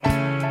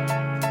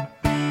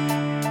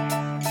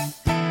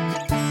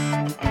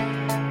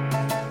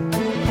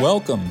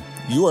Welcome.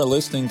 You are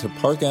listening to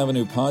Park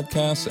Avenue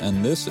Podcasts,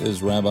 and this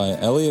is Rabbi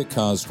Elliot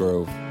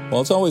Cosgrove. While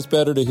it's always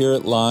better to hear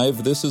it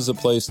live, this is a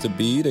place to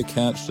be to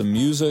catch the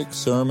music,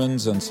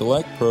 sermons, and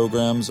select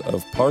programs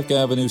of Park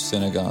Avenue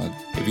Synagogue.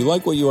 If you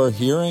like what you are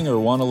hearing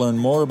or want to learn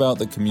more about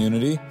the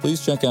community,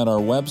 please check out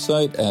our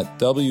website at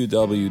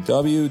www.pasyn.org.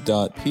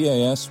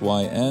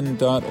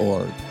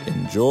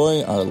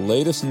 Enjoy our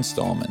latest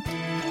installment.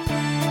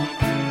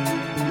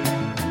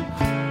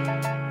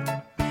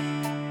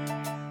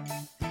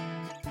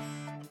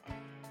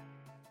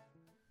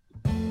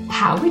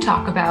 How We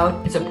Talk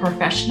About is a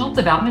professional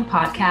development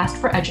podcast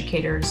for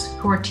educators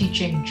who are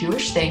teaching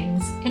Jewish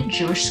things in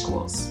Jewish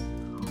schools.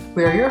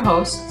 We're your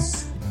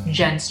hosts,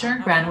 Jen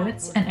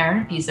Stern-Granowitz and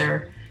Aaron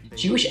Beezer,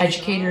 Jewish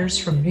educators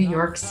from New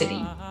York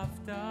City.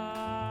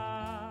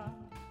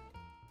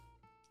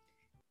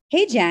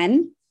 Hey,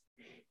 Jen.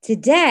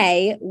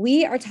 Today,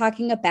 we are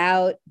talking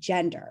about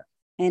gender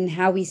and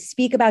how we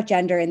speak about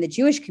gender in the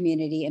Jewish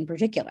community in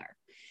particular.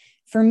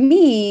 For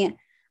me,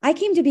 I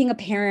came to being a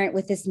parent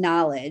with this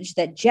knowledge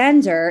that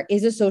gender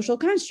is a social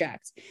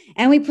construct,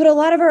 and we put a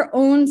lot of our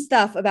own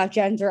stuff about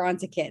gender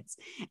onto kids.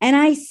 And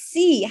I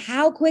see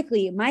how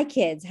quickly my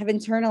kids have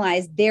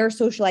internalized their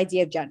social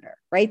idea of gender,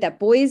 right? That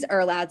boys are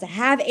allowed to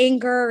have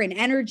anger and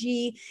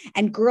energy,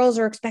 and girls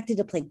are expected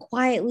to play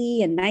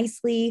quietly and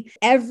nicely.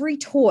 Every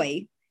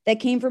toy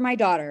that came from my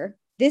daughter,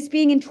 this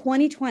being in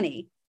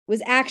 2020,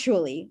 was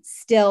actually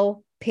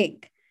still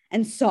pink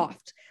and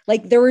soft.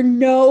 Like there were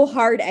no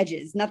hard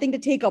edges, nothing to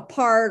take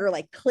apart or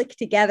like click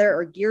together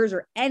or gears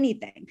or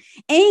anything.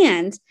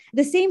 And at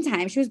the same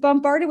time, she was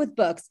bombarded with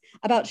books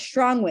about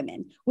strong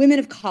women, women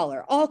of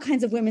color, all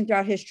kinds of women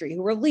throughout history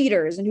who were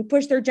leaders and who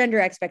pushed their gender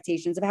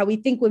expectations of how we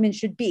think women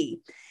should be.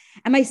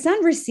 And my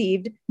son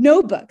received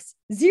no books,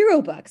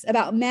 zero books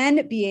about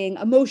men being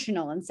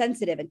emotional and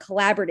sensitive and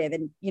collaborative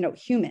and,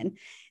 human,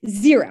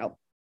 zero.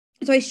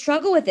 So I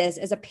struggle with this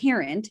as a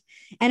parent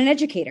and an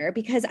educator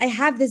because I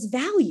have this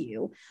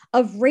value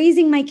of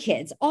raising my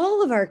kids,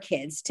 all of our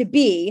kids, to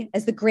be,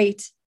 as the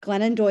great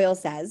Glennon Doyle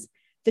says,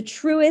 the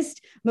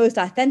truest, most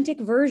authentic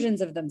versions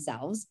of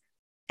themselves.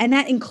 And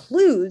that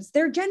includes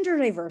their gender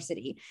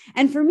diversity.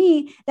 And for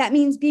me, that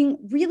means being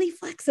really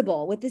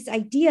flexible with this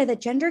idea that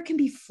gender can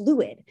be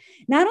fluid.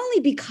 Not only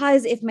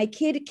because if my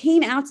kid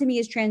came out to me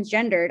as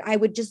transgendered, I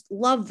would just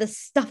love the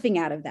stuffing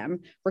out of them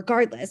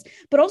regardless,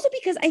 but also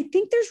because I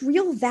think there's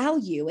real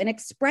value in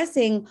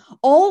expressing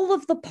all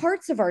of the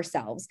parts of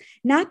ourselves,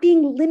 not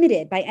being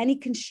limited by any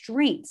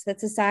constraints that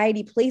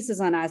society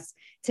places on us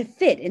to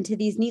fit into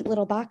these neat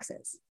little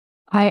boxes.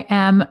 I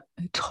am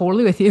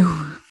totally with you.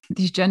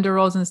 These gender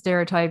roles and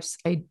stereotypes,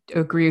 I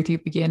agree with you,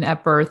 begin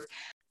at birth.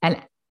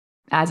 And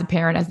as a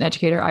parent, as an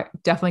educator, I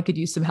definitely could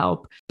use some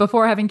help.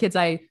 Before having kids,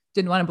 I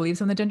didn't want to believe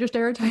some of the gender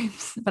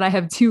stereotypes, but I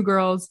have two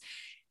girls.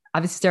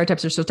 Obviously,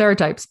 stereotypes are still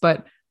stereotypes,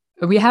 but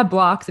we have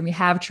blocks and we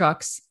have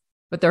trucks,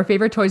 but their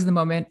favorite toys in the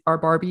moment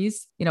are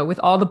Barbies, with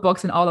all the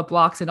books and all the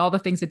blocks and all the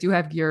things that do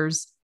have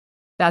gears.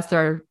 That's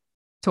their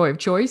toy of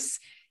choice.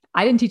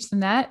 I didn't teach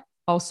them that.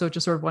 Also,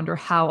 just sort of wonder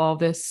how all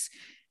this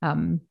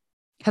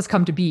has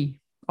come to be,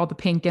 all the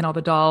pink and all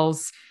the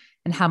dolls,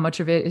 and how much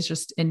of it is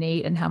just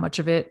innate and how much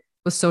of it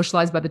was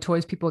socialized by the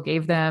toys people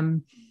gave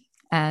them.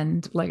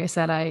 And like I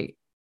said, I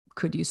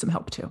could use some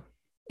help too.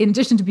 In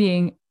addition to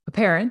being a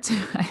parent,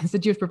 as a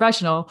Jewish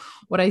professional,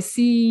 what I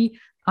see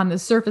on the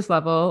surface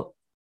level,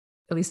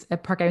 at least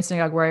at Park Avenue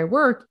Synagogue where I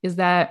work, is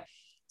that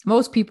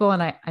most people,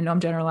 and I know I'm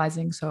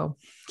generalizing, so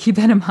keep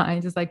that in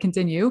mind as I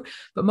continue,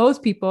 but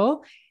most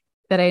people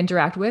that I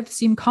interact with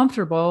seem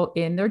comfortable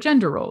in their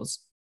gender roles.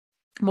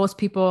 Most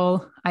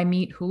people I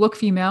meet who look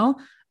female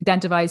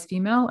identify as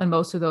female, and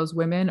most of those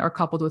women are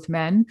coupled with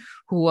men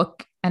who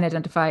look and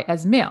identify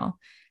as male.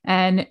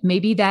 And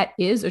maybe that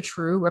is a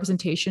true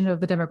representation of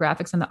the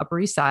demographics on the Upper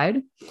East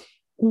Side,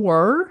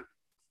 or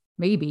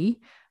maybe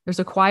there's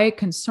a quiet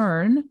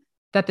concern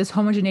that this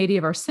homogeneity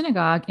of our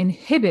synagogue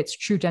inhibits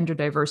true gender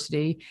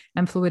diversity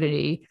and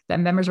fluidity that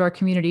members of our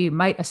community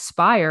might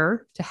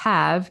aspire to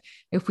have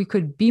if we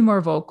could be more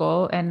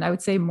vocal and I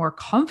would say more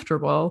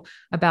comfortable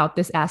about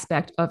this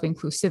aspect of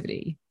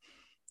inclusivity.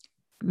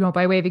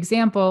 By way of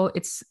example,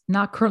 it's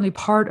not currently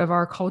part of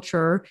our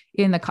culture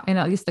in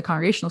at least the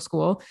congregational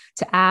school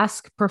to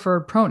ask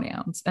preferred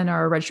pronouns in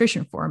our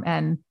registration form.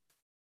 And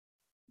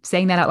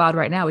saying that out loud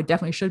right now, it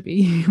definitely should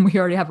be. We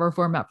already have our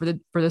format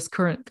for this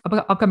current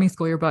upcoming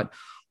school year, but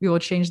we will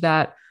change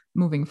that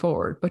moving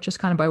forward. But just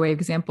kind of by way of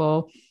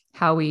example,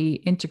 how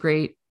we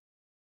integrate,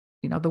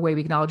 the way we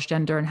acknowledge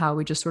gender and how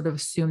we just sort of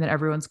assume that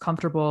everyone's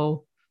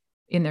comfortable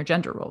in their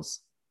gender roles.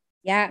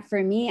 Yeah,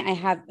 for me, I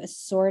have a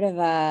sort of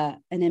an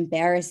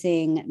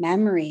embarrassing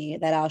memory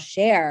that I'll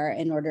share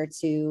in order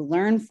to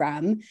learn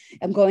from.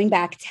 I'm going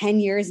back 10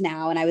 years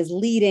now, and I was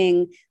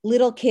leading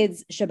little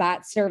kids'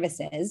 Shabbat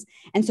services.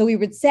 And so we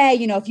would say,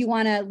 if you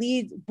want to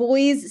lead,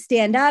 boys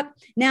stand up,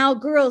 now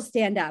girls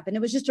stand up. And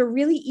it was just a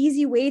really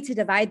easy way to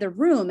divide the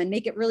room and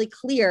make it really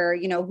clear,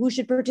 who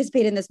should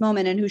participate in this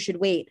moment and who should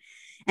wait.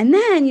 And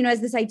then,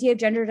 as this idea of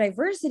gender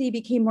diversity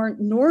became more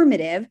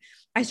normative,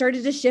 I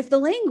started to shift the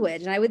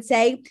language. And I would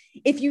say,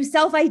 if you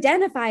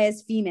self-identify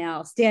as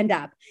female, stand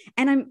up.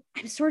 And I'm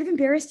sort of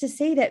embarrassed to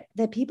say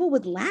that people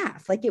would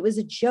laugh like it was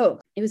a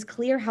joke. It was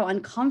clear how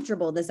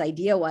uncomfortable this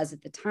idea was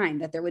at the time,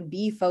 that there would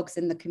be folks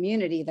in the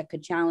community that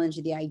could challenge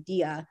the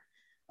idea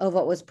of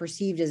what was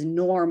perceived as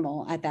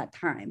normal at that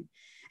time.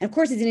 And of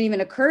course, it didn't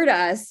even occur to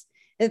us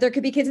that there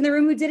could be kids in the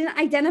room who didn't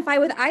identify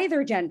with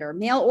either gender,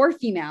 male or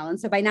female. And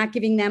so by not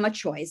giving them a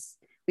choice,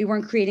 we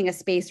weren't creating a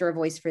space or a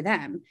voice for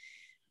them.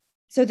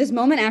 So this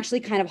moment actually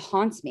kind of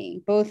haunts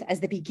me, both as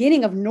the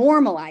beginning of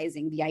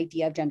normalizing the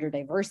idea of gender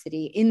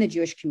diversity in the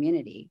Jewish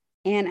community,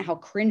 and how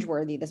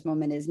cringeworthy this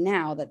moment is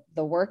now, that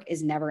the work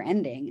is never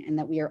ending and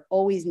that we are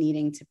always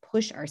needing to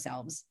push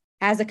ourselves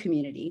as a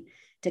community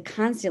to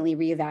constantly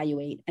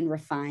reevaluate and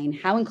refine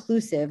how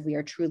inclusive we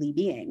are truly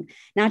being.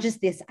 Not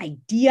just this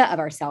idea of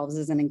ourselves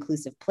as an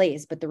inclusive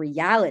place, but the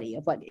reality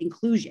of what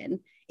inclusion,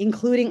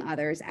 including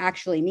others,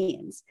 actually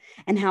means,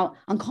 and how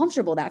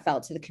uncomfortable that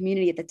felt to the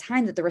community at the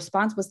time, that the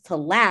response was to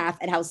laugh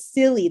at how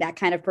silly that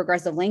kind of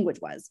progressive language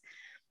was.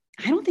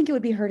 I don't think it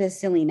would be heard as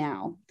silly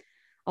now,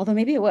 although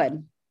maybe it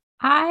would.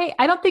 I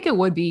don't think it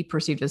would be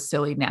perceived as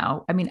silly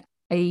now. I mean,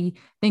 I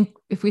think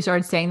if we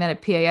started saying that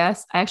at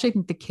PAS, I actually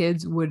think the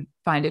kids would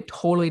find it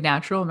totally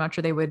natural. I'm not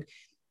sure they would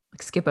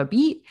skip a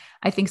beat.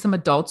 I think some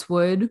adults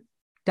would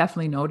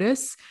definitely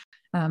notice.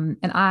 And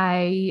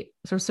I,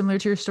 sort of similar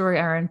to your story,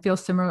 Erin, feel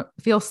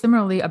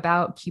similarly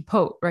about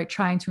kippot, right?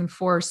 Trying to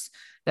enforce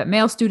that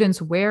male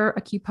students wear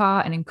a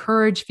kippah and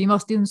encourage female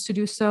students to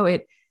do so.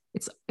 It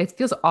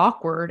feels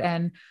awkward,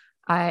 and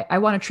I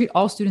want to treat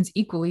all students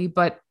equally,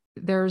 but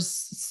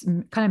there's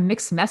kind of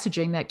mixed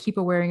messaging that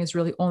kippah wearing is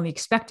really only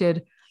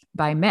expected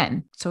by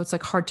men. So it's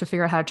like hard to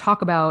figure out how to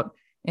talk about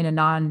in a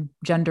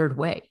non-gendered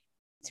way.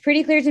 It's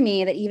pretty clear to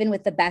me that even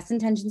with the best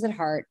intentions at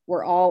heart,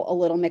 we're all a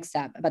little mixed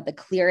up about the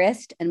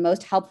clearest and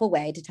most helpful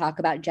way to talk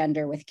about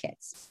gender with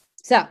kids.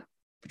 So,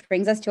 which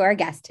brings us to our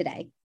guest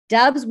today.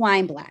 Dubs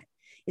Weinblatt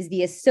is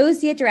the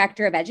Associate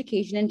Director of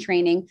Education and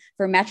Training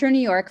for Metro New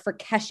York for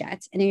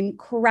Keshet, an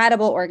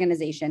incredible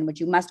organization,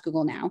 which you must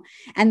Google now,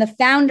 and the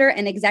founder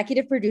and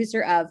executive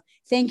producer of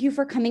Thank You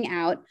for Coming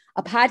Out,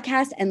 a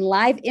podcast and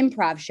live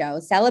improv show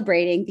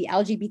celebrating the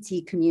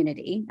LGBTQ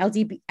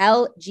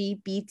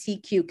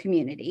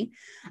community.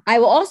 I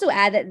will also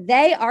add that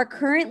they are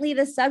currently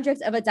the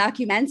subject of a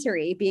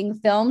documentary being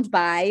filmed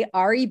by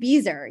Ari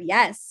Beezer.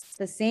 Yes,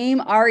 the same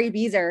Ari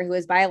Beezer who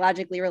is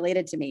biologically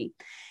related to me.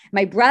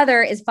 My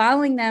brother is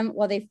following them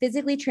while they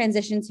physically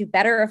transition to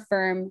better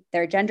affirm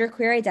their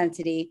genderqueer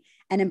identity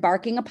and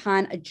embarking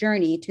upon a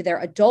journey to their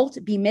adult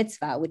bar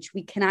mitzvah, which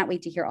we cannot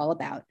wait to hear all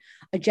about,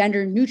 a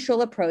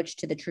gender-neutral approach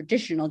to the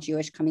traditional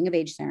Jewish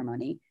coming-of-age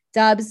ceremony.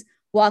 Dubs,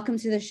 welcome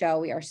to the show.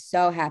 We are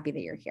so happy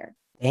that you're here.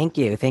 Thank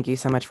you. Thank you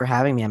so much for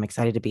having me. I'm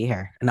excited to be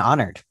here and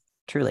honored,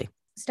 truly.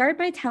 Start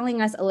by telling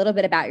us a little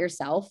bit about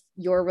yourself,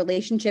 your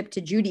relationship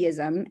to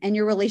Judaism, and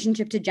your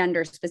relationship to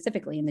gender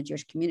specifically in the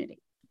Jewish community.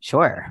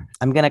 Sure.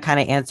 I'm going to kind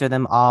of answer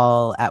them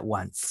all at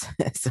once.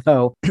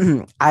 So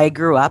I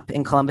grew up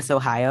in Columbus,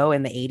 Ohio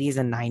in the 80s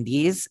and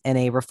 90s in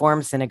a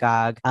Reform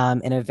synagogue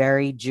in a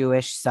very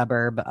Jewish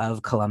suburb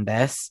of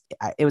Columbus.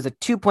 It was a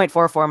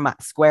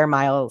 2.44 square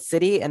mile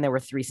city, and there were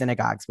 3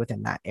 synagogues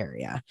within that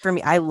area. For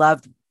me, I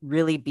loved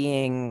really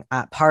being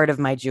part of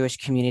my Jewish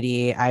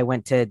community. I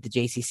went to the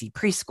JCC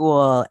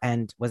preschool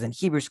and was in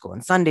Hebrew school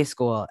and Sunday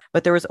school,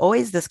 but there was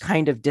always this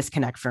kind of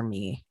disconnect for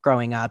me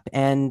growing up,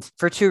 and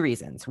for 2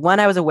 reasons. One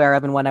I was aware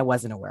of and one I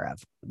wasn't aware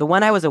of. The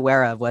one I was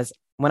aware of was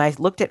when I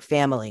looked at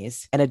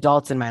families and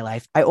adults in my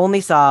life, I only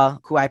saw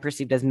who I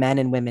perceived as men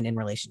and women in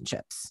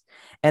relationships.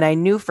 And I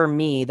knew for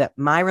me that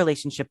my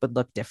relationship would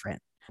look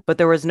different, but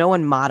there was no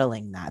one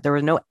modeling that. There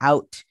was no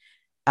out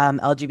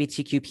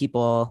LGBTQ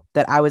people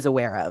that I was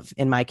aware of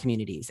in my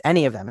communities,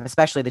 any of them,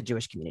 especially the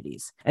Jewish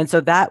communities. And so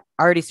that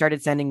already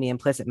started sending me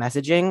implicit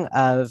messaging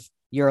of,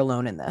 you're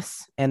alone in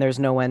this, and there's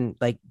no one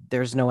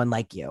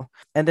like you.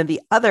 And then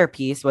the other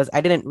piece was I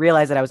didn't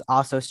realize that I was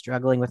also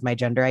struggling with my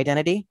gender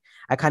identity.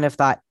 I kind of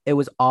thought it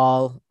was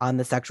all on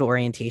the sexual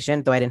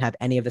orientation, though I didn't have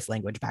any of this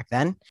language back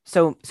then.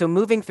 So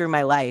moving through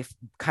my life,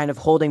 kind of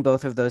holding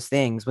both of those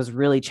things was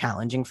really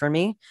challenging for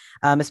me,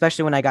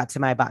 especially when I got to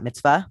my bat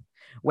mitzvah,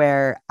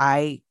 where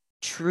I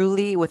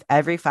truly, with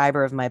every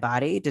fiber of my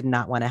body, did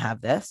not want to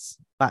have this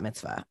bat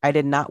mitzvah. I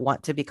did not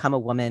want to become a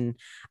woman.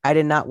 I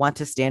did not want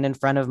to stand in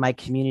front of my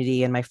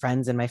community and my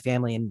friends and my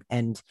family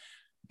and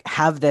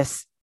have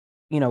this,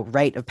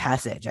 rite of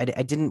passage. I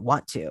didn't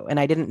want to, and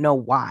I didn't know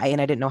why, and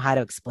I didn't know how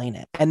to explain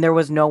it. And there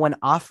was no one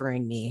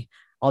offering me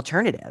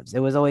alternatives. It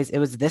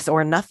was this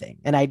or nothing.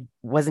 And I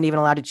wasn't even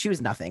allowed to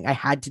choose nothing. I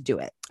had to do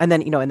it. And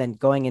then,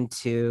 going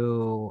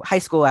into high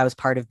school, I was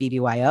part of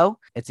BBYO.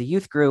 It's a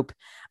youth group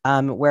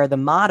where the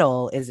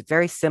model is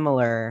very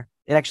similar.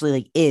 It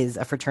actually is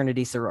a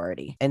fraternity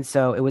sorority. And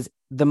so it was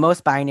the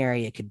most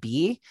binary it could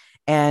be.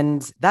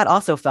 And that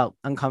also felt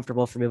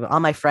uncomfortable for me, but all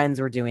my friends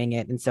were doing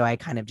it. And so I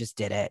kind of just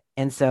did it.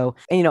 And so,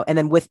 and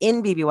then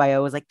within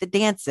BBYO was like the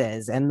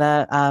dances and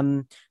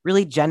the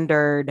really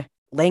gendered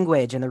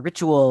language and the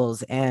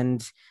rituals.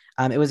 And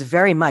it was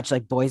very much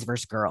like boys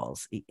versus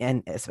girls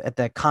and at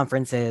the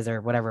conferences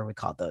or whatever we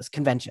called those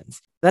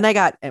conventions. Then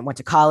I went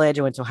to college.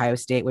 I went to Ohio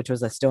State, which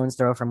was a stone's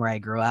throw from where I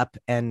grew up,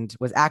 and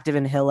was active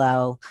in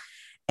Hillel.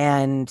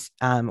 And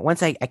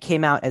once I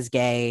came out as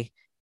gay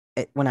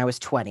when I was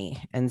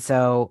 20. And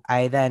so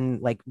I then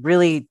like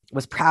really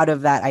was proud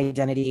of that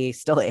identity,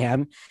 still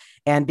am,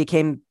 and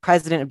became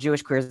president of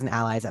Jewish Queers and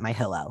Allies at my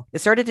Hillel. It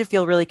started to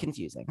feel really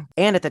confusing.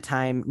 And at the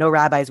time, no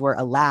rabbis were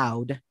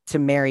allowed to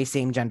marry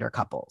same gender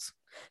couples.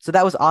 So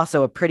that was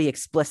also a pretty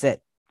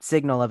explicit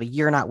signal of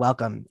you're not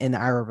welcome in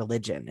our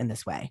religion in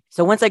this way.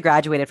 So once I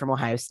graduated from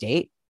Ohio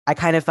State, I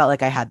kind of felt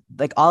like I had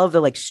like all of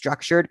the like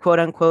structured quote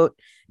unquote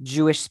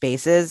Jewish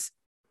spaces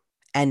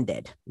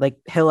ended. Like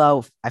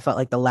Hillel, I felt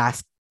like the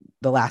last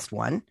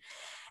one.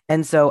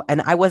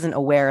 And I wasn't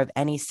aware of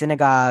any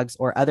synagogues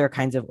or other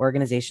kinds of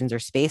organizations or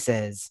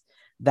spaces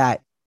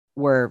that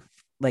were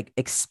like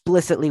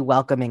explicitly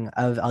welcoming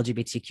of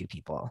LGBTQ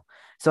people.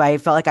 So I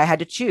felt like I had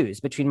to choose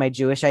between my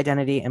Jewish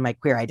identity and my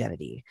queer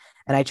identity.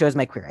 And I chose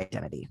my queer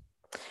identity.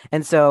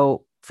 And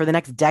so for the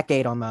next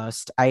decade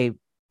almost, I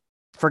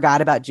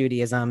forgot about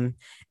Judaism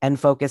and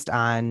focused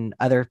on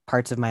other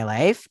parts of my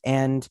life,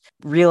 and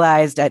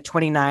realized at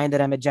 29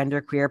 that I'm a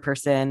genderqueer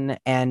person.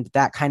 And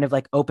that kind of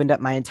like opened up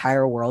my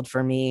entire world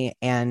for me.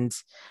 And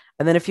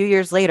then a few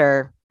years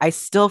later, I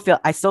still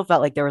felt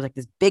like there was like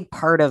this big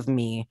part of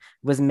me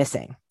was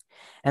missing,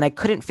 and I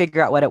couldn't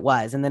figure out what it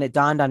was. And then it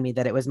dawned on me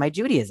that it was my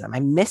Judaism. I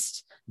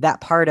missed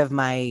that part of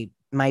my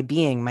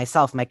being,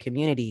 myself, my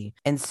community.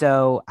 And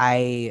so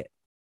I,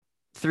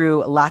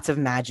 through lots of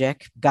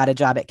magic, got a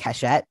job at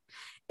Keshet.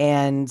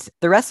 And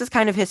the rest is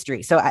kind of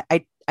history. So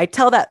I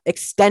tell that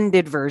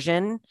extended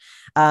version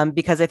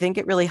because I think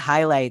it really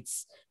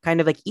highlights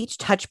kind of like each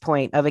touch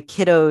point of a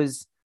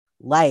kiddo's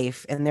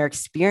life and their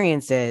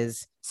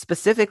experiences,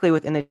 specifically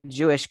within the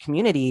Jewish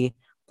community,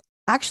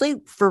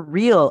 actually for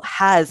real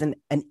has an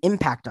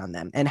impact on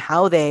them and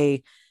how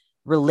they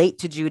relate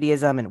to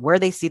Judaism and where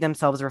they see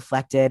themselves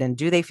reflected and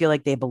do they feel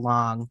like they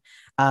belong.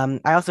 I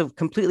also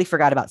completely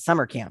forgot about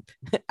summer camp.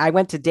 I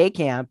went to day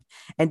camp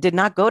and did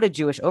not go to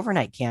Jewish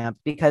overnight camp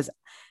because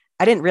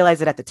I didn't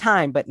realize it at the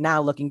time. But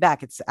now looking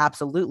back, it's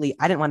absolutely,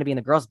 I didn't want to be in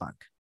the girls' bunk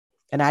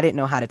and I didn't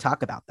know how to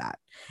talk about that.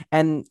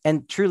 And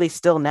truly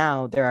still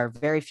now there are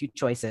very few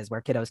choices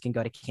where kiddos can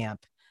go to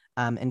camp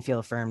and feel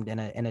affirmed in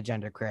a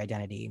genderqueer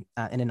identity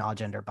in an all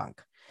gender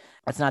bunk.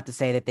 That's not to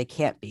say that they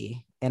can't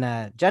be in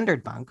a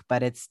gendered bunk,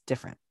 but it's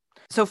different.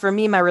 So for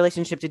me, my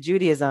relationship to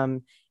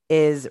Judaism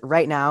is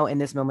right now in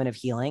this moment of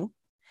healing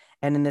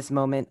and in this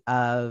moment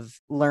of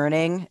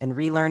learning and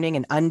relearning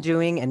and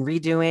undoing and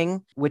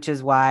redoing, which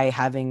is why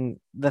having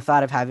the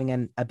thought of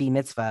having a bar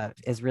mitzvah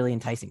is really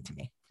enticing to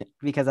me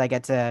because I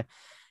get to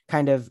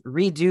kind of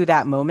redo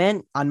that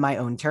moment on my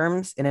own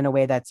terms and in a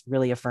way that's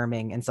really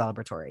affirming and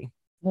celebratory.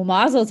 Well,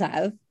 mazel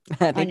tov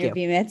on your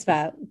you. bar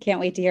mitzvah. Can't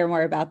wait to hear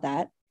more about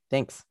that.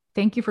 Thanks.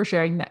 Thank you for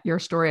sharing your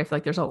story. I feel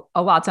like there's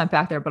a lot to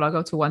unpack there, but I'll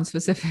go to one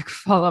specific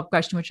follow-up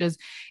question, which is,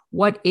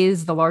 what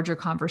is the larger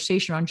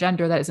conversation on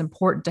gender that is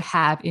important to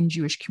have in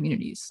Jewish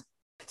communities?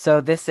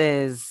 So it's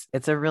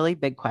a really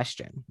big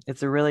question.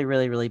 It's a really,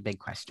 really, really big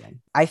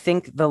question. I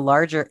think the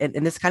larger,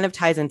 and this kind of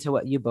ties into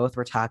what you both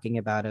were talking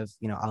about of,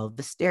 all of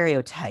the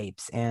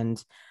stereotypes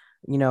and,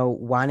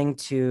 wanting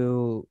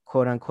to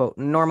quote unquote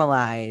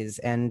normalize.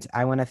 And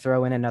I want to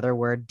throw in another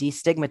word,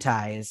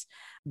 destigmatize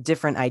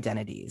different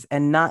identities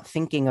and not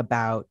thinking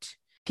about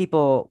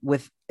people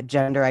with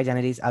gender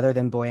identities other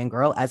than boy and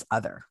girl as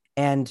other,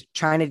 and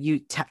trying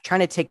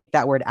to take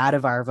that word out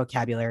of our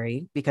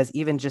vocabulary, because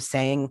even just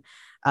saying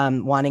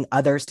wanting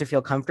others to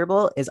feel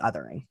comfortable is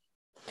othering.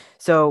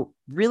 So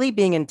really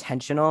being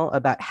intentional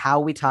about how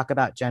we talk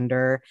about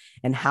gender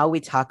and how we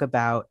talk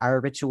about our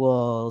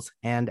rituals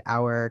and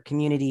our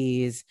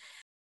communities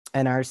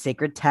and our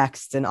sacred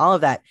texts and all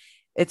of that.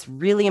 It's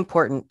really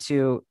important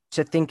to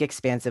think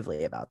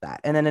expansively about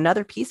that. And then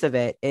another piece of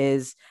it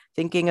is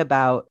thinking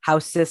about how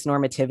cis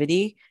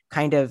normativity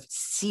kind of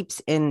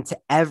seeps into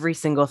every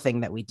single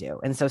thing that we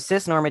do. And so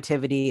cis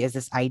normativity is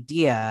this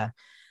idea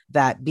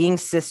that being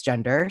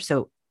cisgender,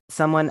 so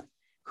someone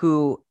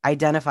who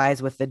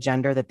identifies with the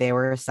gender that they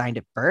were assigned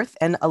at birth,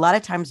 and a lot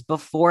of times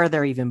before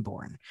they're even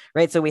born,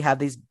 right? So we have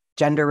these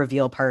gender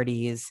reveal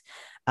parties,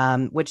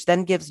 which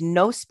then gives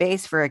no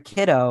space for a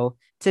kiddo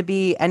to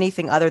be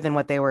anything other than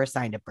what they were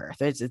assigned at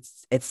birth.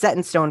 It's set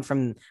in stone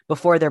from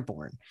before they're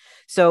born.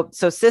 So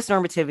cis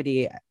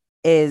normativity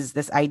is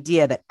this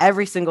idea that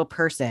every single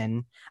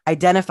person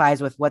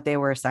identifies with what they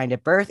were assigned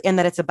at birth and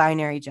that it's a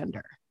binary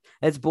gender.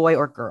 It's boy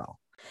or girl.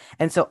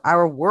 And so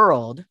our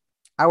world,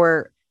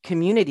 our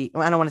community,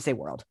 well, I don't want to say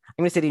world,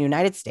 I'm going to say the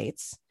United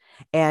States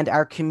and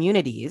our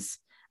communities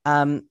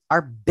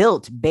are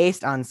built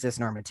based on cis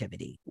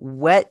normativity.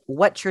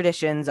 What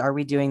traditions are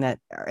we doing that,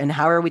 and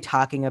how are we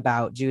talking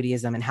about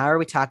Judaism, and how are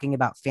we talking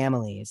about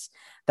families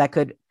that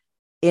could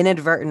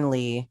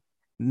inadvertently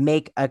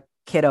make a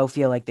kiddo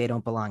feel like they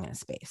don't belong in a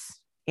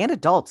space, and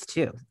adults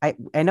too. I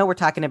know we're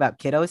talking about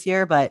kiddos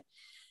here, but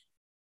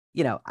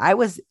I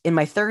was in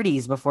my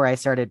 30s before I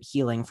started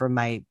healing from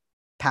my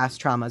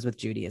past traumas with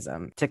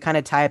Judaism. To kind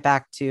of tie it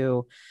back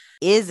to,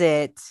 is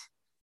it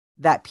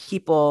that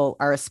people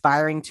are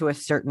aspiring to a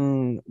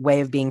certain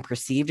way of being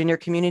perceived in your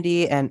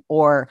community,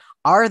 or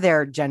are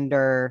there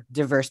gender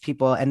diverse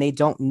people and they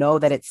don't know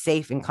that it's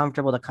safe and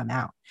comfortable to come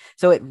out?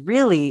 So it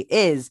really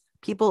is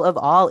people of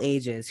all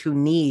ages who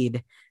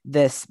need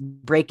this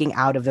breaking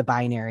out of the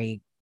binary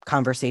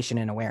conversation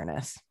and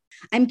awareness.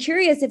 I'm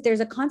curious if there's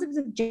a concept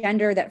of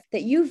gender that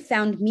you've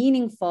found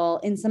meaningful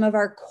in some of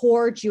our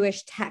core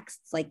Jewish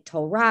texts like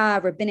Torah,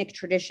 rabbinic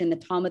tradition, the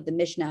Talmud, the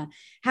Mishnah.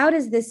 How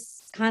does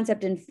this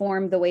concept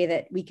inform the way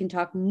that we can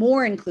talk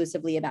more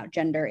inclusively about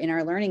gender in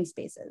our learning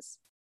spaces?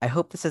 I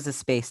hope this is a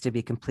space to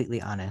be completely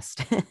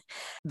honest.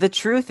 The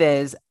truth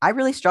is, I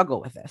really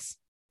struggle with this.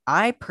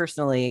 I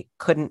personally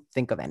couldn't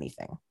think of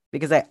anything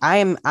because I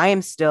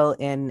am still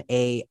in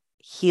a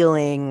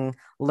healing,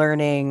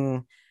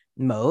 learning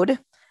mode.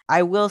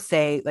 I will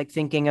say, like,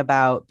 thinking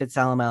about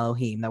B'Tselem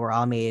Elohim, that we're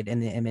all made in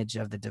the image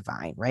of the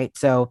divine, right?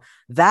 So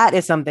that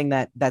is something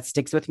that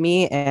sticks with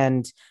me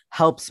and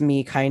helps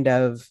me kind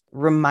of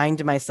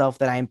remind myself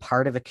that I'm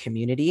part of a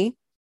community,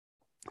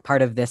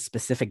 part of this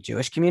specific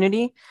Jewish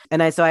community.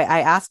 And I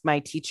asked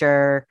my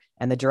teacher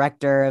and the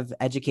director of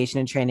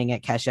education and training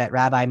at Keshet,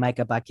 Rabbi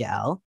Micah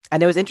Buck-Yael.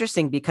 And it was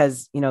interesting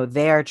because,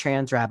 they are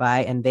trans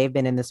rabbi and they've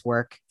been in this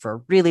work for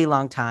a really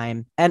long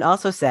time, and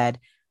also said,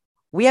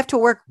 we have to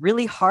work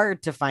really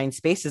hard to find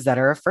spaces that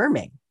are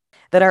affirming,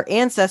 that our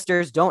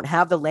ancestors don't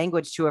have the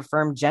language to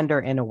affirm gender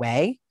in a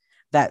way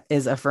that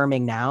is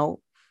affirming now,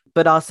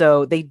 but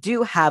also they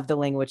do have the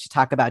language to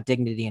talk about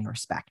dignity and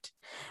respect.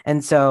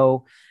 And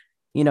so,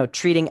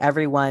 treating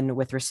everyone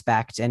with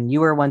respect, and you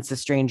were once a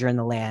stranger in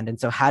the land. And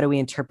so how do we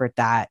interpret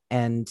that?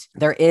 And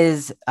there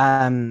is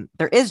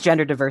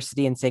gender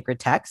diversity in sacred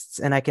texts.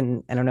 And I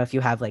don't know if you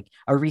have like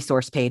a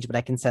resource page, but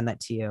I can send that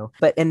to you.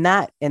 But in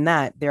that,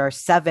 there are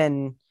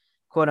 7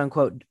 quote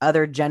unquote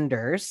other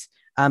genders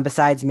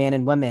besides man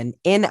and woman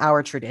in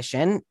our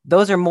tradition.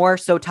 Those are more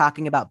so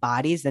talking about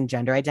bodies than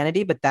gender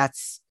identity, but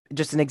that's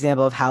just an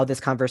example of how this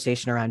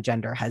conversation around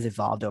gender has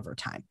evolved over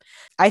time.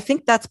 I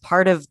think that's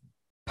part of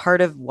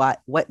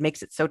what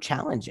makes it so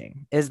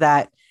challenging, is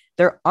that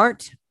there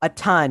aren't a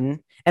ton.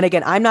 And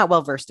again, I'm not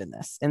well versed in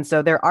this. And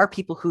so there are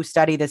people who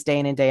study this day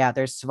in and day out.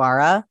 There's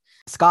Svara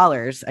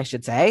scholars, I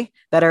should say,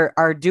 that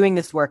are doing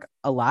this work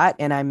a lot.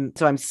 And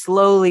I'm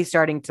slowly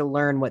starting to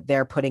learn what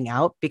they're putting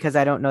out, because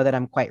I don't know that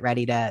I'm quite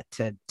ready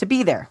to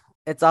be there.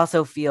 It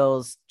also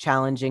feels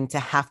challenging to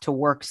have to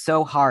work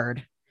so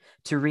hard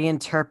to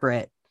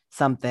reinterpret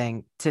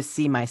something to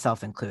see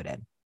myself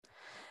included.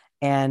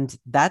 And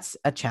that's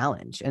a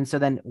challenge. And so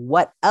then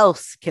what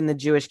else can the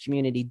Jewish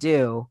community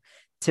do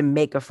to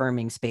make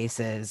affirming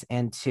spaces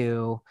and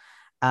to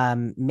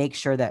make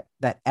sure that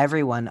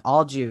everyone,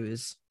 all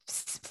Jews,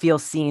 feel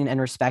seen and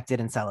respected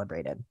and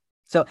celebrated?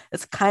 So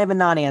it's kind of a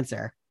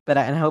non-answer, but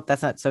I hope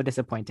that's not so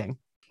disappointing.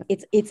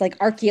 It's like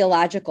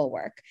archaeological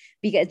work,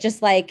 because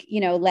just like,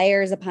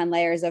 layers upon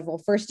layers of, well,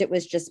 first it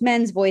was just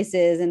men's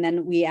voices, and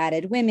then we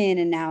added women,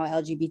 and now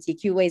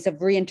LGBTQ ways of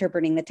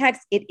reinterpreting the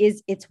text.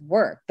 It's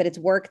work, but it's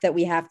work that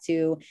we have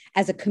to,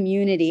 as a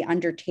community,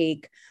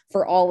 undertake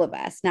for all of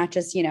us, not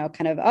just,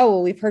 kind of, oh,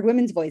 well, we've heard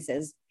women's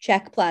voices,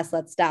 check, plus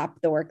let's stop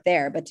the work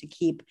there, but to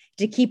keep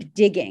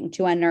digging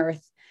to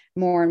unearth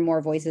more and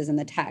more voices in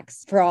the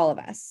text for all of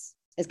us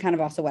is kind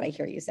of also what I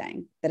hear you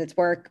saying, that it's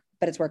work,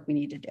 but it's work we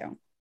need to do.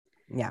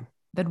 Yeah.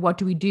 Then what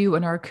do we do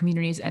in our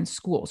communities and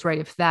schools, right?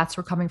 If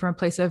we're coming from a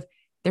place of,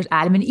 there's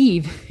Adam and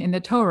Eve in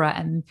the Torah,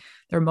 and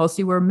there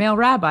mostly were male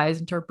rabbis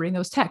interpreting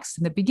those texts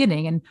in the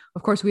beginning. And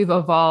of course, we've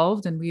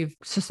evolved, and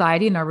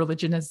society and our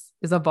religion is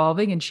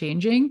evolving and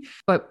changing,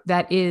 but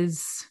that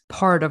is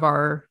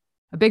a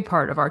big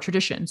part of our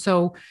tradition.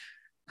 So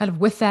kind of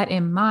with that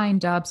in mind,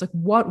 Dobbs, like,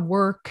 what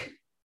work,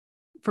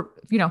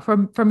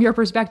 from your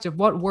perspective,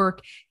 what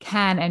work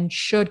can and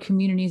should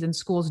communities and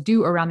schools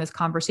do around this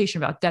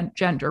conversation about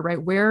gender,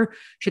 right? Where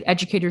should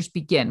educators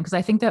begin? Because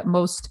I think that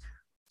most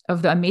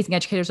of the amazing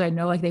educators I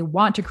know, like, they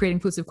want to create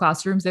inclusive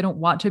classrooms. They don't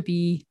want to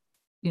be,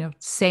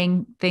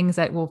 saying things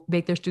that will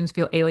make their students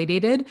feel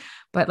alienated.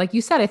 But like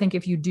you said, I think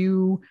if you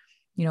do,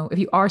 if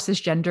you are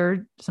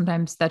cisgender,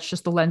 sometimes that's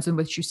just the lens in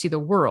which you see the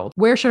world.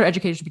 Where should our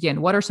educators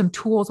begin? What are some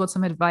tools? What's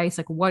some advice?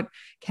 Like, what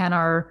can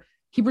our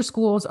Hebrew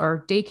schools,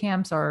 our day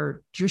camps,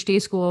 our Jewish day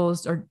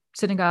schools, our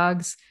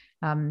synagogues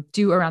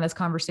do around this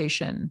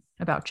conversation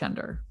about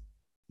gender?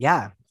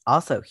 Yeah.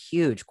 Also,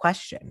 huge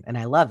question. And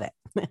I love it.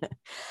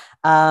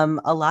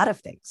 A lot of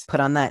things. Put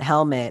on that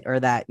helmet,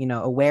 or that,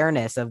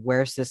 awareness of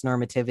where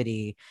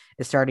cisnormativity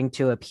is starting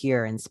to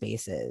appear in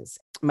spaces.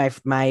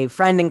 My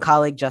friend and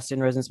colleague, Justin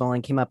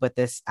Rosensmolin, came up with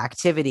this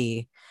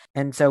activity.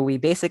 And so we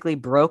basically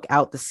broke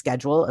out the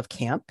schedule of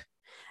camp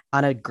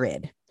on a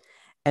grid.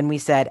 And we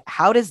said,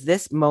 how does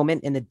this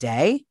moment in the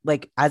day,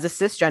 like, as a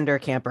cisgender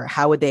camper,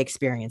 how would they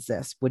experience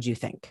this, would you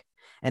think?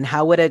 And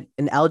how would an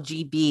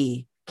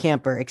LGB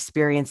camper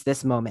experience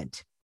this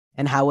moment?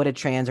 And how would a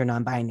trans or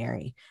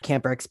non-binary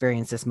camper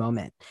experience this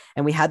moment?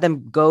 And we had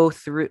them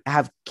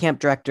have camp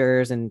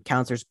directors and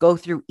counselors go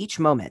through each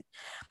moment.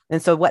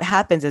 And so what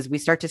happens is we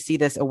start to see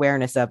this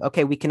awareness of,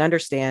 okay, we can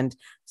understand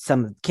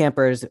some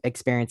campers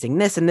experiencing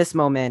this in this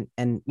moment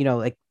and,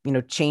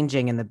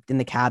 changing in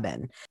the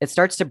cabin. It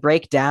starts to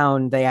break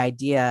down the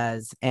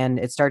ideas, and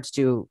it starts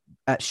to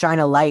shine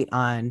a light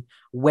on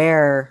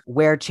where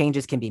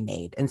changes can be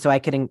made. And so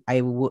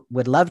I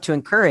would love to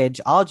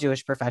encourage all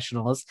Jewish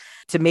professionals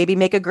to maybe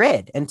make a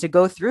grid and to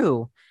go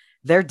through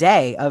their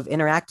day of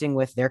interacting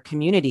with their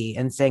community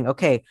and saying,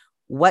 okay,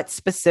 what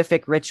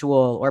specific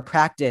ritual or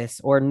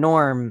practice or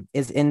norm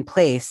is in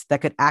place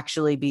that could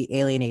actually be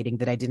alienating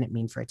that I didn't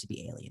mean for it to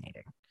be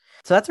alienating?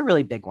 So that's a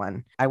really big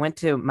one. I went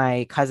to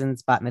my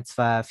cousin's bat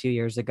mitzvah a few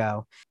years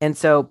ago. And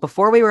so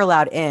before we were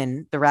allowed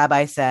in, the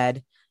rabbi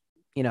said,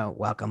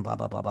 welcome, blah,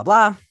 blah, blah, blah,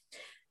 blah.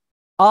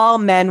 All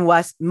men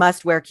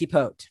must wear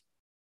kippot.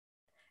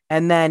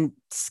 And then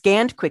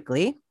scanned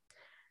quickly,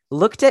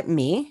 looked at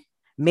me,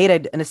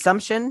 made an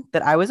assumption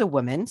that I was a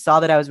woman,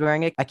 saw that I was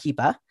wearing a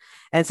kippah,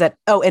 and said,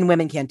 oh, and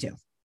women can too.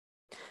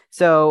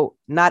 So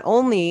not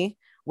only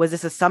was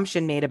this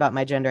assumption made about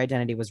my gender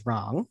identity was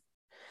wrong,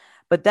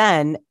 but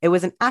then it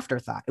was an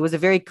afterthought. It was a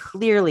very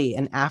clearly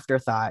an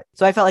afterthought.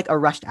 So I felt like a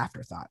rushed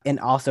afterthought and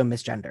also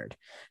misgendered.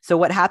 So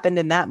what happened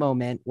in that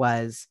moment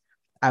was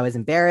I was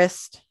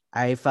embarrassed.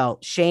 I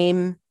felt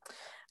shame.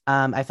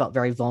 I felt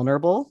very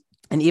vulnerable.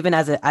 And even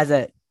as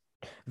a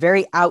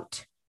very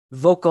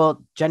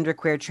vocal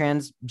genderqueer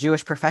trans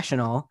Jewish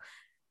professional,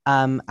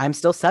 I'm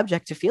still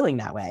subject to feeling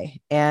that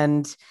way.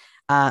 And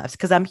it's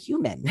because I'm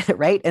human,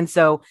 right? And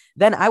so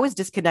then I was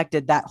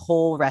disconnected that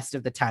whole rest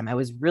of the time. I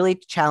was really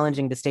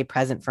challenging to stay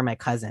present for my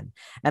cousin.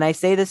 And I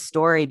say this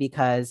story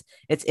because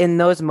it's in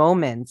those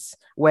moments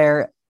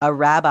where a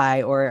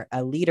rabbi or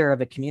a leader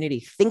of a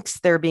community thinks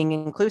they're being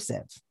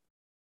inclusive,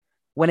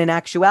 when in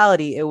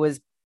actuality,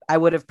 I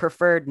would have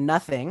preferred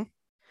nothing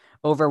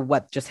over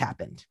what just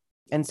happened.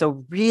 And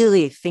so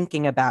really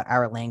thinking about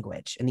our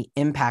language and the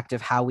impact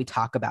of how we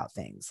talk about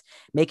things,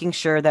 making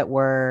sure that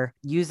we're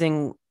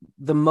using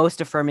the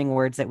most affirming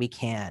words that we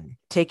can,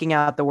 taking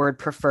out the word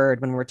preferred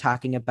when we're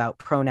talking about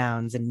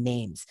pronouns and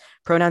names.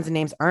 Pronouns and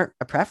names aren't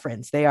a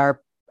preference. They are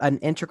an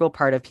integral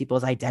part of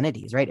people's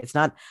identities, right? It's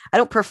not, I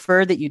don't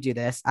prefer that you do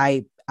this.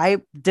 I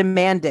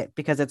demand it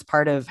because it's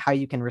part of how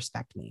you can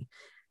respect me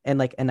in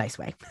like a nice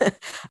way.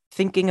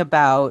 Thinking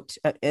about,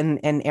 and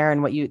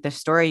Erin, the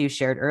story you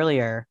shared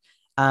earlier,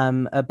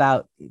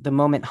 about the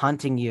moment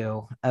haunting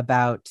you,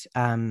 about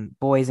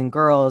boys and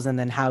girls, and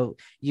then how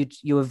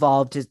you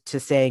evolved to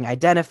saying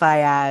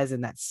identify as,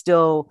 and that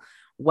still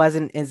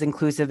wasn't as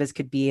inclusive as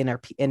could be.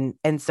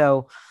 And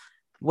so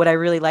what I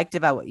really liked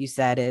about what you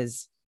said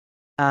is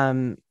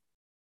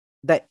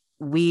that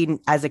we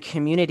as a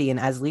community and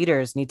as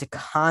leaders need to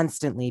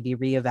constantly be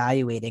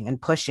reevaluating and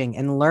pushing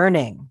and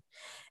learning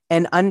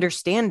and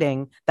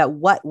understanding that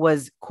what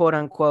was quote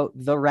unquote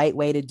the right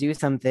way to do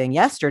something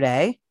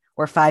yesterday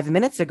or 5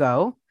 minutes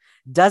ago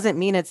doesn't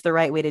mean it's the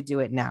right way to do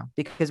it now,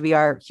 because we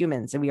are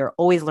humans and we are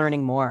always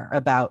learning more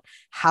about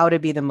how to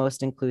be the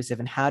most inclusive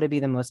and how to be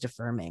the most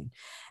affirming.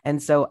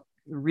 And so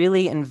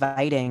really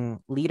inviting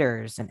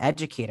leaders and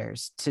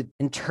educators to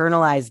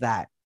internalize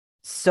that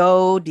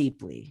so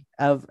deeply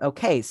of,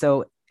 okay,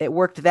 so it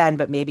worked then,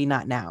 but maybe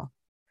not now.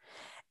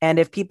 And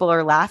if people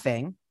are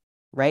laughing,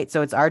 right?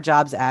 So it's our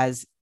jobs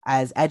as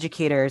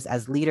educators,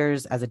 as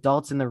leaders, as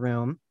adults in the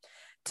room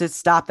to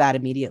stop that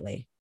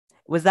immediately.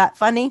 Was that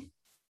funny?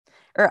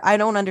 Or I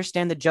don't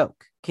understand the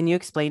joke. Can you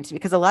explain to me?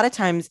 Because a lot of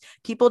times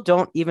people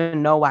don't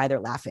even know why they're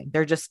laughing.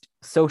 They're just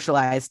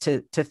socialized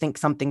to think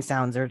something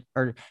sounds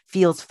or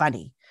feels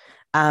funny.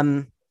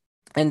 And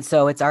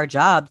so it's our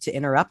job to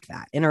interrupt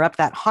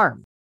that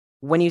harm.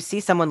 When you see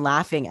someone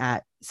laughing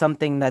at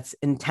something that's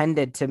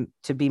intended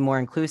to be more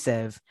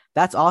inclusive,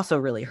 that's also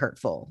really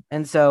hurtful.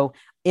 And so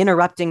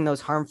interrupting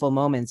those harmful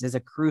moments is a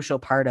crucial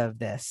part of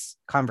this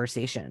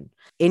conversation.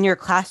 In your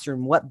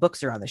classroom, what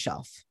books are on the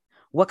shelf?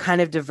 What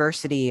kind of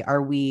diversity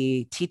are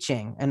we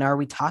teaching and are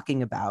we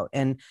talking about?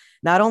 And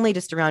not only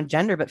just around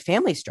gender, but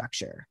family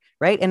structure,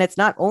 right? And it's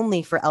not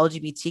only for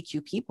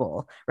LGBTQ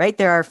people, right?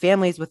 There are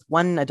families with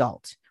one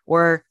adult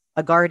or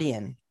a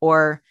guardian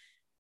or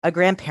a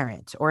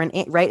grandparent or an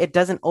aunt, right?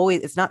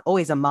 It's not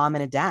always a mom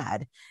and a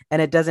dad.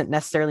 And it doesn't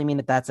necessarily mean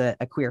that that's a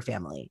queer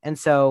family. And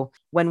so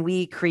when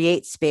we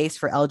create space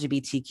for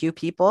LGBTQ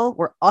people,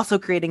 we're also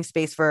creating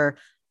space for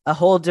a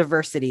whole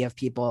diversity of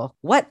people.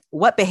 What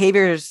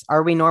behaviors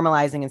are we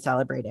normalizing and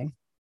celebrating?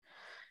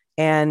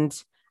 And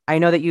I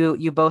know that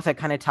you both had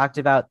kind of talked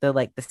about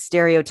the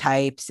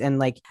stereotypes and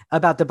like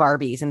about the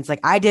Barbies. And it's like,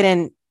 I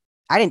didn't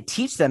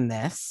teach them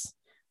this,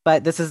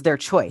 but this is their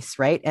choice.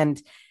 Right. And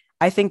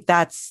I think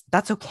that's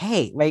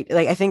okay. Right.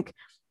 Like, I think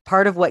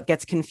part of what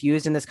gets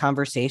confused in this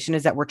conversation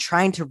is that we're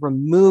trying to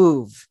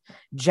remove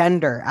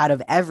gender out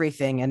of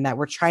everything and that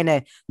we're trying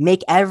to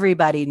make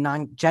everybody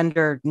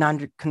non-gender,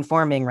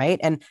 non-conforming, right?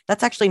 And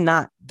that's actually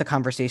not the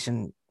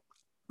conversation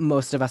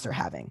most of us are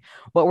having.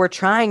 What we're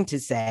trying to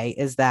say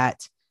is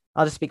that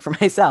I'll just speak for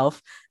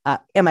myself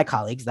and my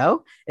colleagues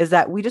though, is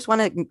that we just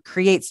want to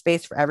create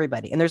space for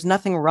everybody. And there's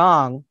nothing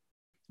wrong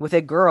with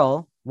a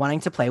girl wanting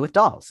to play with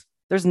dolls.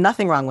 There's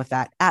nothing wrong with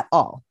that at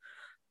all.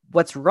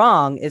 What's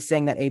wrong is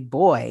saying that a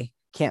boy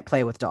can't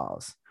play with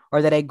dolls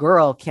or that a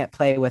girl can't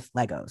play with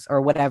Legos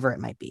or whatever it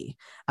might be.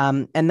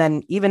 And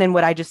then even in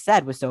what I just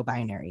said was so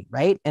binary,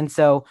 right? And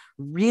so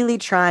really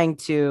trying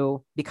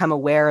to become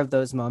aware of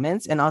those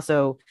moments and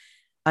also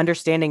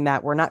understanding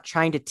that we're not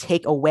trying to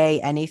take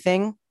away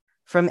anything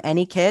from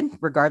any kid,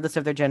 regardless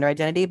of their gender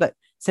identity, but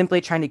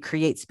simply trying to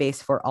create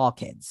space for all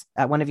kids.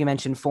 One of you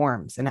mentioned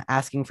forms and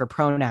asking for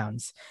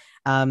pronouns.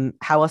 How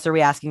else are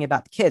we asking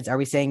about the kids? Are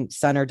we saying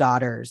son or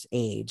daughter's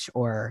age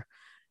or,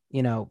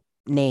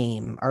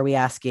 name? Are we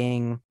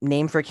asking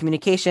name for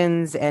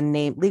communications and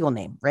name, legal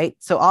name, right?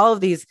 So all of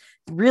these,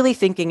 really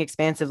thinking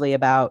expansively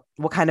about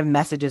what kind of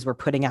messages we're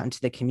putting out into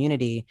the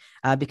community,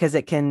 because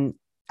it can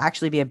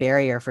actually be a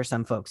barrier for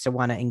some folks to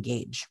want to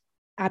engage.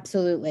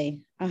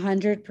 Absolutely.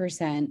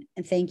 100%.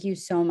 And thank you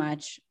so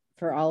much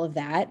for all of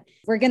that.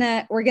 We're going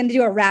to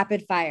do a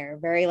rapid fire,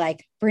 very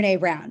like Brene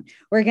Brown.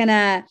 We're going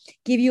to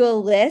give you a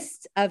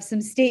list of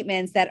some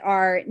statements that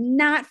are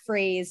not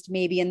phrased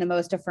maybe in the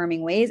most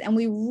affirming ways. And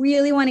we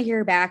really want to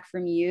hear back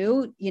from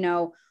you.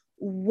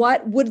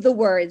 What would the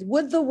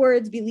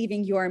words be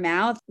leaving your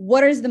mouth?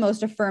 What is the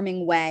most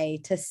affirming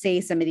way to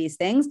say some of these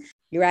things?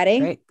 You ready?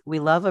 Great. We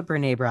love a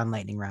Brene Brown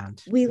lightning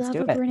round. Let's love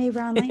a Brene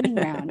Brown lightning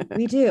round.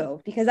 We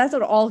do, because that's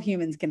what all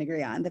humans can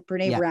agree on. That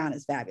Brene Brown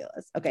is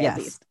fabulous. Okay. Yes.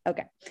 At least.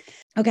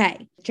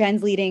 Okay.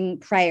 Jen's leading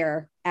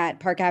prayer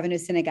at Park Avenue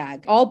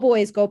Synagogue. All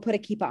boys, go put a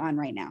kippah on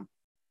right now.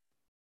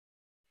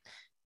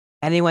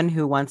 Anyone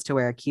who wants to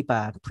wear a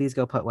kippah, please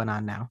go put one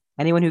on now.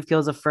 Anyone who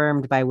feels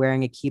affirmed by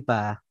wearing a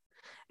kippah,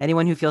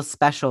 anyone who feels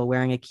special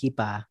wearing a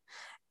kippah,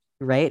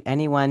 right?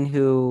 Anyone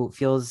who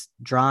feels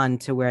drawn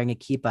to wearing a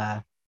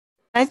kippah.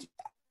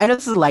 I know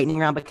this is a lightning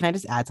round, but can I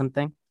just add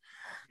something?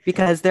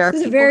 Because there are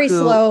this is a very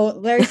slow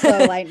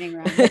lightning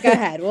round. But go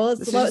ahead. Well,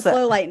 it's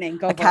slow lightning.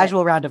 Go for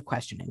casual round of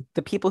questioning.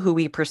 The people who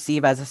we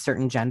perceive as a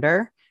certain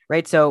gender,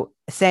 right? So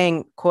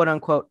saying, quote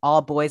unquote,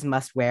 all boys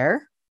must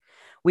wear,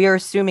 we are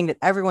assuming that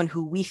everyone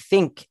who we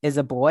think is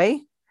a boy,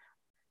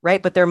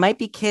 right? But there might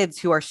be kids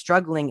who are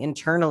struggling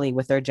internally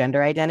with their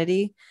gender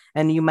identity,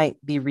 and you might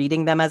be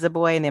reading them as a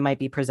boy and they might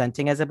be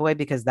presenting as a boy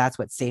because that's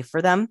what's safe for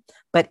them.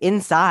 But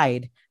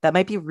inside, that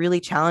might be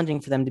really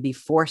challenging for them to be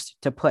forced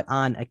to put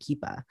on a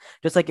kippah,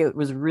 just like it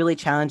was really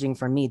challenging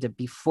for me to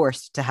be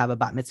forced to have a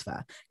bat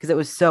mitzvah because it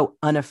was so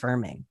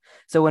unaffirming.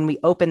 So when we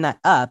open that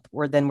up,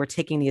 we're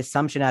taking the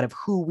assumption out of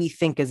who we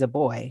think is a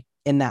boy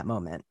in that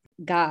moment.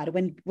 God,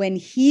 when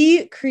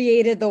he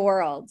created the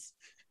world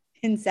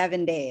in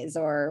 7 days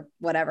or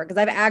whatever, because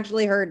I've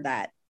actually heard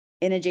that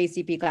in a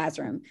JCP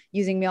classroom,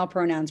 using male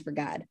pronouns for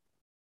God.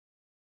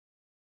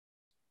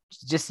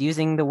 Just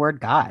using the word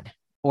God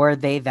or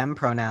they, them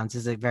pronouns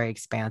is very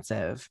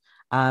expansive.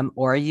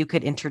 Or you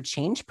could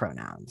interchange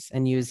pronouns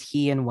and use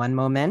he in one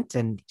moment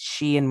and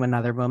she in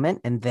another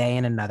moment and they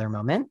in another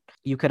moment.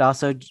 You could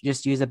also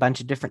just use a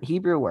bunch of different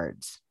Hebrew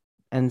words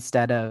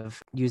instead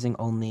of using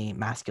only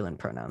masculine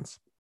pronouns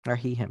or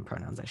he, him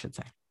pronouns, I should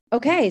say.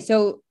 Okay.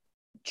 So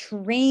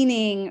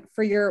training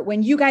for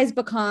when you guys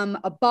become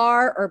a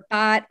bar or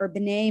bat or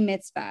b'nai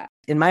mitzvah.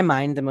 In my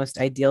mind, the most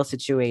ideal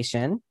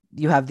situation,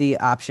 you have the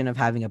option of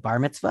having a bar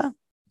mitzvah,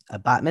 a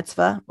bat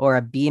mitzvah, or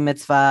a b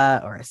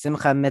mitzvah, or a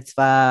simcha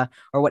mitzvah,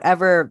 or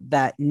whatever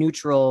that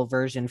neutral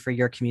version for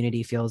your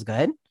community feels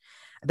good,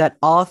 that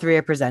all three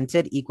are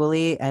presented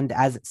equally and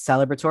as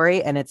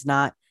celebratory. And it's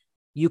not,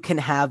 you can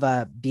have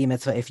a b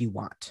mitzvah if you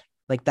want.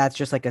 Like that's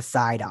just like a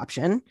side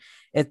option.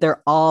 If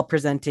they're all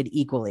presented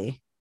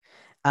equally.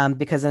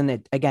 Because then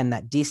it, again,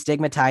 that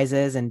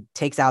destigmatizes and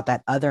takes out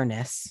that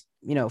otherness,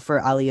 for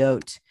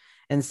aliyot,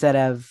 instead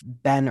of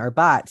ben or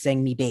bat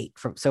saying mi beit,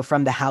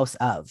 from the house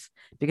of,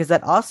 because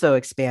that also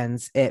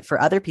expands it for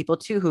other people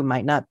too, who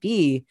might not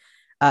be,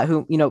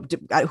 who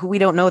we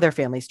don't know their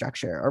family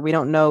structure, or we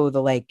don't know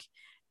the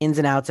ins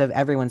and outs of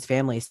everyone's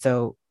family.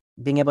 So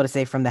being able to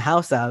say from the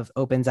house of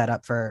opens that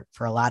up for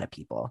a lot of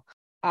people.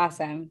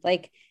 Awesome.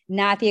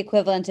 Not the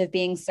equivalent of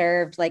being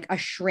served a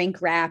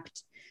shrink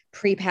wrapped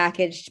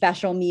prepackaged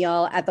special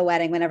meal at the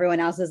wedding when everyone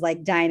else is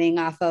dining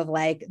off of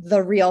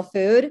the real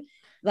food.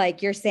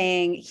 You're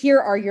saying, here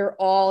are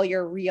all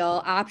your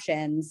real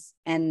options.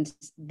 And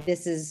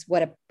this is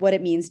what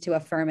it means to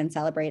affirm and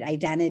celebrate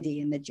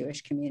identity in the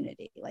Jewish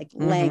community,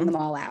 laying them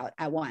all out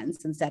at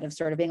once instead of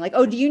sort of being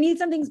oh, do you need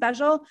something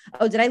special?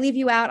 Oh, did I leave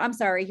you out? I'm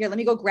sorry. Here, let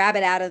me go grab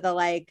it out of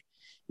the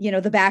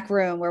the back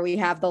room where we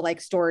have the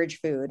storage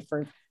food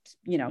for,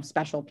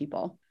 special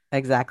people.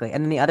 Exactly.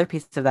 And then the other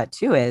piece of that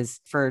too is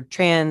for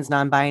trans,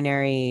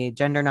 non-binary,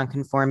 gender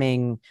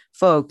non-conforming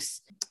folks,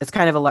 it's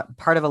kind of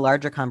part of a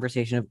larger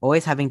conversation of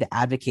always having to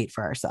advocate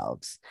for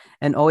ourselves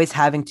and always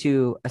having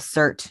to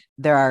assert.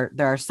 There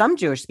are some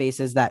Jewish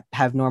spaces that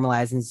have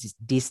normalized and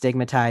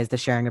destigmatized the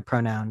sharing of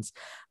pronouns.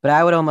 But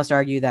I would almost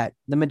argue that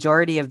the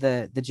majority of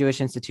the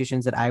Jewish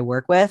institutions that I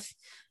work with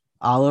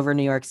all over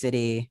New York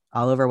City,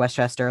 all over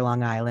Westchester,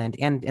 Long Island,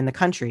 and in the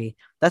country,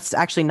 that's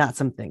actually not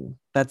something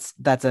that's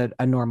a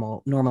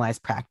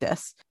normalized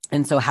practice.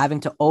 And so having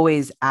to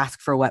always ask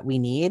for what we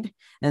need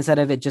instead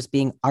of it just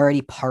being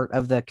already part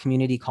of the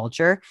community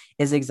culture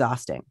is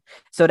exhausting.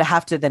 So to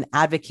have to then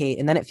advocate,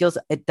 and then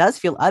it does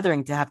feel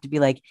othering to have to be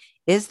like,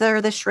 is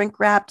there the shrink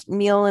wrapped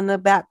meal in the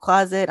back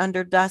closet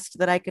under dust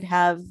that I could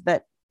have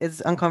that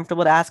is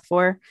uncomfortable to ask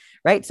for?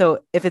 Right. So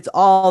if it's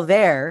all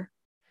there,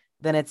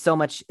 then it's so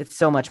much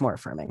more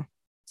affirming.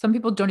 Some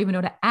people don't even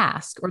know to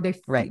ask, or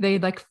they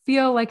like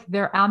feel like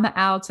they're on the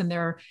outs and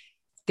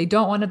they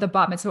don't want the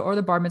bat mitzvah or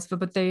the bar mitzvah,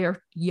 but they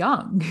are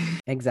young.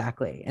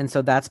 Exactly. And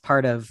so that's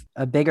part of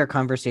a bigger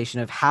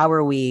conversation of how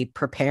are we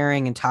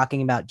preparing and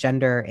talking about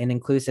gender in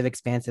inclusive,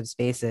 expansive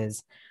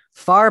spaces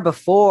far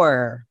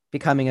before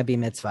becoming a bar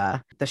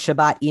mitzvah, the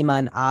Shabbat Ima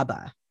and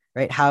Abba,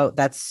 right? How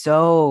that's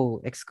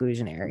so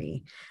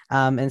exclusionary.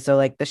 And so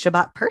like the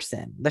Shabbat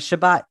person,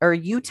 or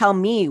you tell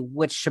me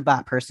which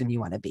Shabbat person you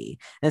want to be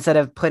instead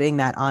of putting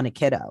that on a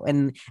kiddo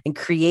and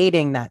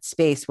creating that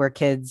space where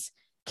kids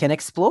can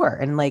explore.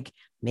 And like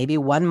maybe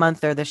 1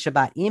 month they're the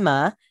Shabbat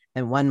Ima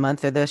and 1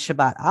 month they're the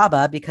Shabbat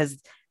Abba,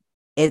 because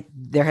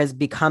there has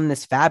become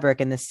this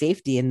fabric and this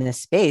safety in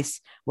this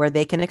space where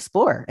they can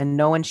explore and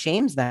no one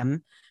shames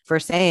them for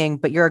saying,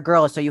 but you're a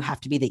girl, so you have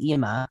to be the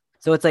Ima.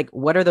 So it's like,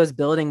 what are those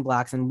building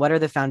blocks and what are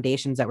the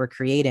foundations that we're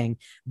creating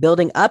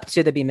building up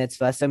to the bar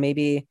mitzvah? So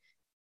maybe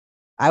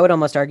I would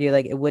almost argue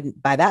like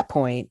by that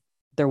point,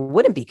 there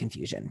wouldn't be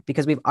confusion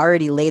because we've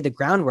already laid the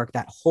groundwork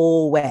that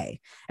whole way.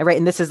 And right.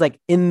 And this is like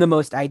in the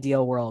most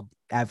ideal world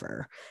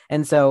ever.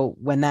 And so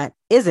when that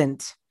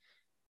isn't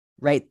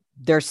right,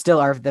 there still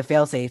are the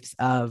fail safes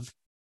of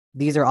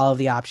these are all of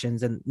the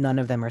options and none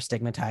of them are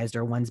stigmatized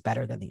or one's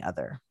better than the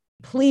other.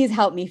 Please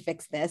help me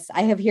fix this.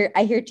 I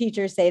hear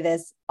teachers say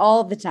this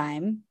all the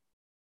time.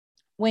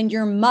 When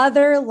your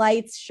mother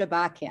lights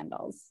Shabbat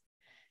candles,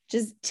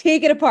 just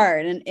take it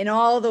apart in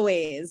all the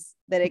ways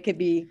that it could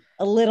be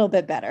a little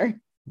bit better.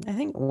 I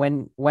think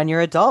when your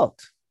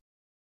adult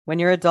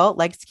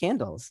likes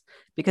candles,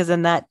 because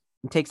then that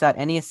takes out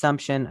any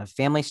assumption of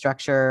family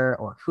structure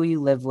or who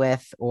you live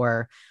with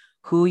or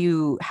who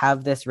you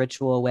have this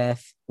ritual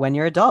with when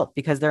you're adult,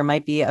 because there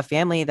might be a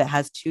family that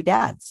has 2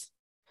 dads.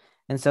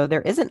 And so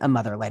there isn't a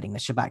mother lighting the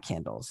Shabbat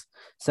candles.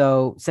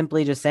 So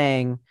simply just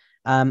saying,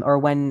 or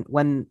when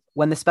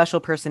the special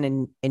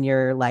person in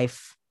your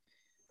life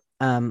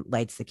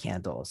lights the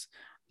candles,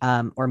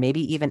 or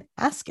maybe even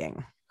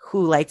asking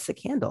who lights the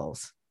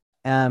candles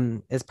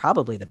is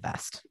probably the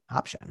best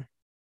option.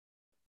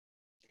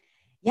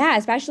 Yeah,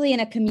 especially in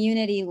a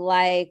community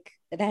like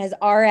that has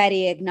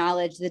already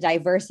acknowledged the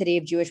diversity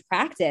of Jewish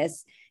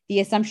practice. The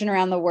assumption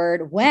around the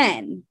word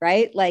when,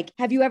 right? Like,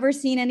 have you ever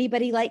seen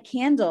anybody light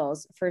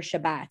candles for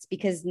Shabbat?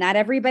 Because not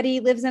everybody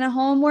lives in a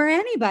home where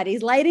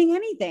anybody's lighting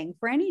anything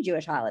for any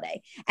Jewish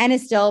holiday and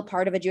is still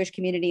part of a Jewish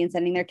community and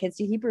sending their kids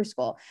to Hebrew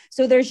school.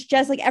 So there's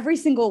just like every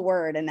single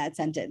word in that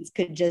sentence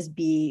could just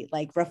be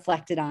like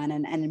reflected on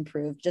and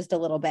improved just a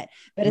little bit.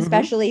 But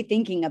especially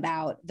thinking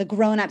about the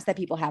grownups that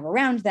people have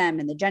around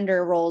them and the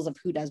gender roles of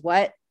who does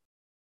what.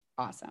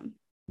 Awesome.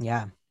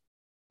 Yeah.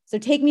 So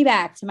take me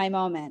back to my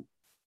moment.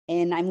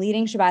 And I'm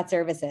leading Shabbat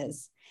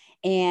services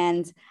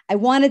and I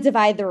want to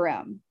divide the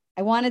room.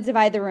 I want to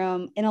divide the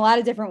room in a lot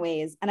of different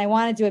ways and I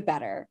want to do it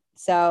better.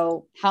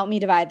 So help me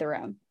divide the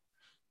room.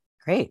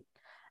 Great.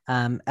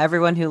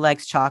 Everyone who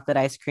likes chocolate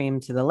ice cream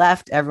to the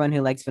left, everyone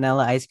who likes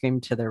vanilla ice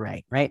cream to the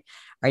right, right?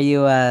 Are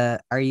you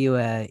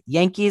a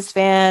Yankees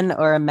fan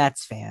or a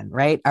Mets fan,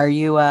 right? Are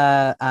you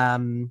a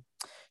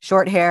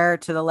short hair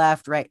to the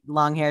left, right?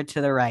 Long hair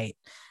to the right?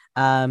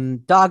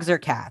 Dogs or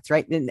cats,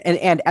 right?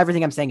 And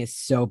everything I'm saying is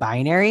so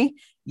binary,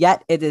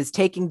 yet it is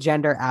taking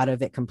gender out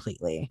of it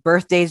completely.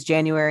 Birthdays,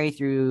 January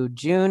through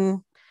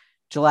June,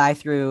 July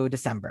through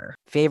December.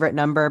 Favorite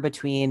number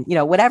between,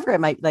 whatever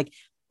it might like,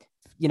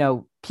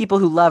 people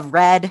who love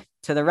red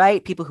to the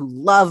right, people who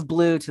love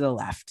blue to the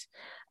left.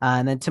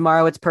 And then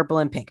tomorrow it's purple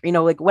and pink,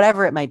 like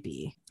whatever it might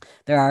be.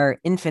 There are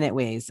infinite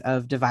ways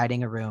of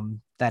dividing a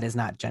room that is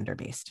not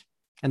gender-based.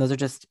 And those are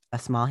just a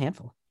small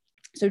handful.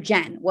 So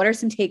Jen, what are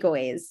some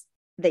takeaways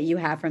that you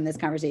have from this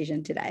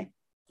conversation today?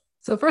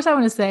 So first I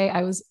want to say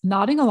I was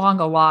nodding along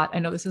a lot. I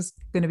know this is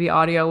going to be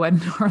audio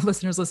when our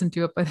listeners listen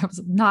to it, but I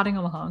was nodding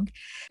along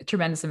a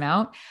tremendous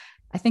amount.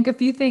 I think a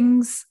few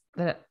things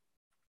that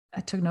I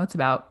took notes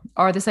about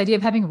are this idea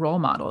of having role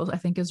models, I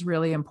think is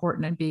really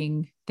important,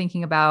 and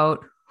thinking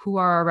about who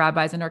are our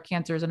rabbis and our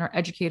cantors and our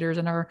educators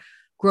and our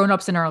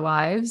grownups in our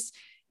lives.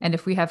 And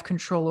if we have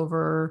control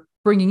over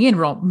bringing in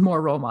more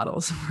role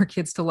models for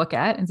kids to look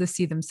at and to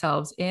see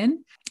themselves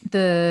in,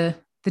 the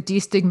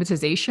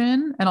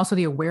destigmatization and also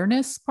the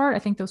awareness part, I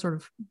think those sort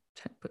of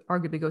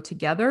arguably go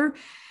together.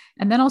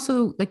 And then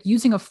also like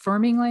using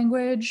affirming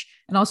language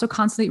and also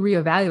constantly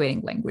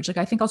reevaluating language. Like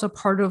I think also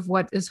part of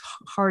what is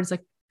hard is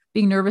like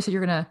being nervous that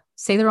you're going to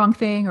say the wrong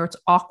thing or it's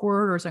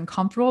awkward or it's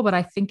uncomfortable. But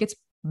I think it's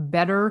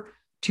better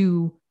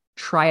to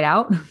try it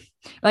out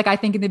Like, I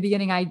think in the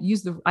beginning,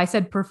 I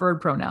said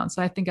preferred pronouns.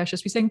 So I think I should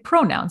just be saying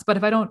pronouns, but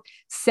if I don't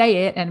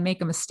say it and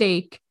make a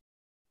mistake,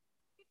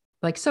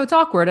 like, so it's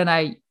awkward and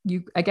I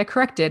get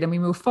corrected and we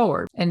move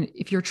forward. And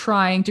if you're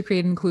trying to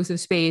create an inclusive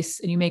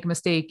space and you make a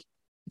mistake,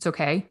 it's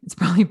okay. It's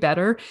probably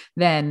better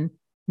than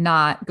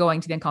not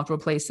going to the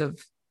uncomfortable place of,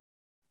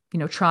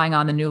 trying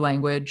on the new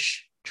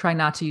language, trying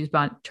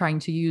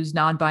to use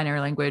non-binary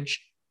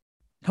language.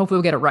 Hopefully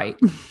we'll get it right.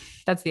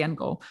 That's the end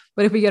goal.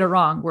 But if we get it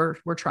wrong,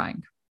 we're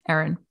trying.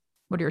 Erin,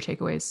 what are your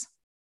takeaways?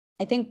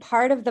 I think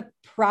part of the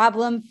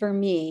problem for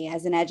me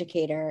as an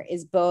educator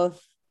is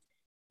both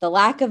the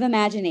lack of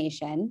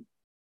imagination,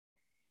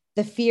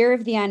 the fear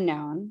of the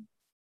unknown,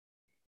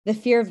 the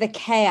fear of the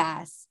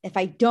chaos. If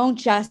I don't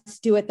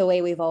just do it the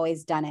way we've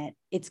always done it,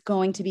 it's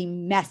going to be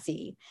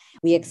messy.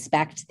 We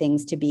expect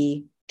things to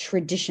be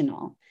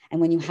traditional.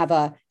 And when you have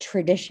a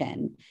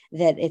tradition,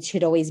 that it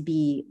should always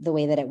be the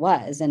way that it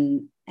was.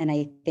 And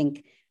I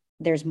think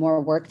there's more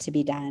work to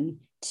be done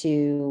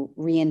to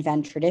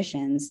reinvent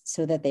traditions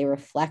so that they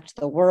reflect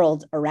the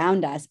world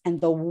around us. And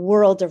the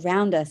world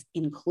around us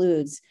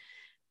includes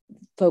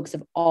folks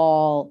of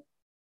all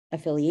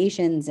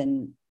affiliations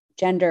and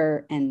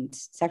gender and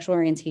sexual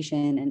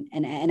orientation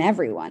and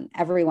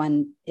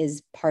everyone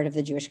is part of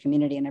the Jewish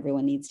community, and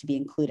everyone needs to be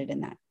included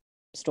in that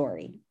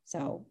story.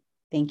 So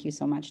thank you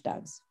so much,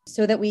 Dubs.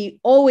 So that we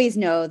always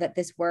know that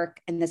this work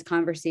and this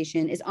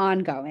conversation is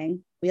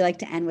ongoing, we like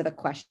to end with a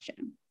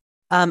question.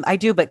 I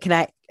do, but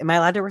am I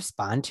allowed to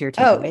respond to your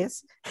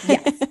takeaways? Oh,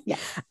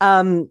 yes.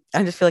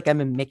 I just feel like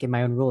I'm making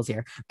my own rules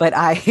here, but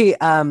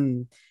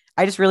I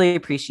just really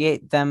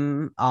appreciate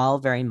them all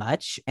very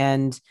much.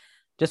 And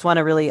just want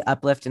to really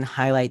uplift and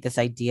highlight this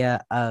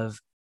idea of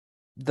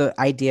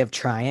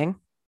trying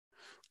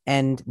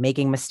and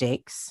making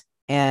mistakes.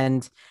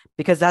 And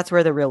because that's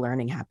where the real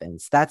learning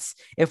happens.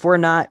 If we're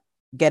not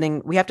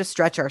we have to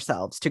stretch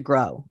ourselves to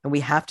grow, and we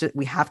have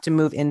to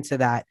move into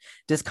that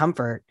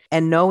discomfort,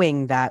 and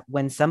knowing that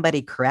when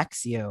somebody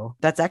corrects you,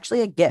 that's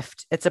actually a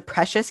gift. It's a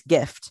precious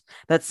gift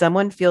that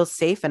someone feels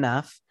safe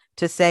enough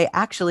to say,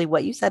 actually,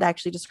 what you said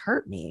actually just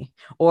hurt me,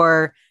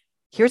 or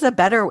here's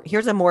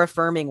a more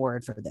affirming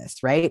word for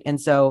this. Right. And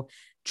so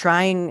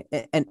trying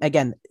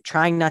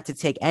not to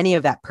take any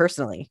of that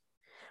personally.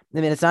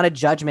 I mean, it's not a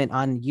judgment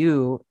on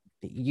you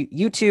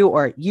two,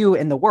 or you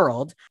in the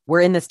world. We're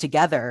in this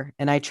together,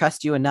 and I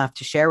trust you enough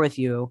to share with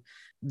you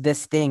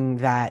this thing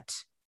that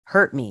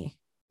hurt me,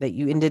 that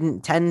you didn't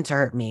intend to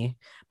hurt me,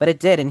 but it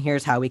did. And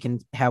here's how we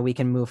can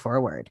move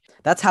forward.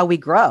 That's how we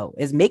grow,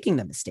 is making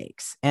the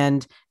mistakes.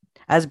 And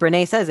as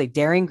Brene says, like,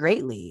 daring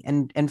greatly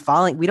and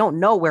falling. We don't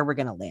know where we're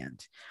going to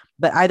land,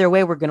 but either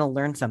way, we're going to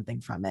learn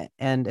something from it.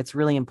 And it's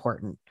really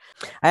important.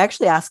 I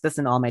actually ask this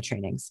in all my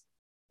trainings,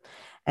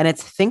 and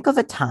it's, think of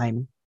a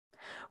time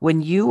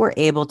when you were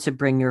able to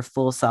bring your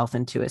full self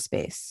into a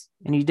space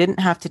and you didn't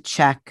have to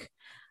check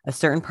a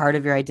certain part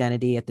of your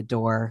identity at the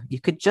door.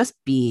 You could just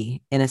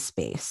be in a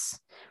space,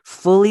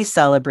 fully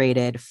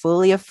celebrated,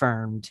 fully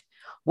affirmed.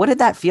 What did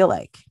that feel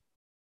like?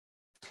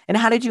 And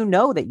how did you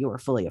know that you were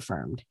fully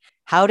affirmed?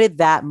 How did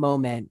that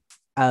moment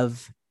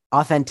of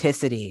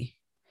authenticity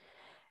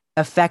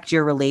affect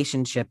your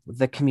relationship with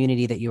the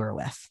community that you were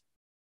with?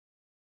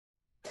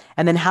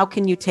 And then how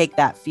can you take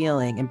that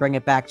feeling and bring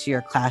it back to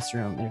your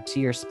classroom and to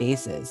your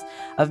spaces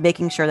of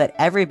making sure that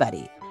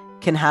everybody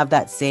can have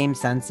that same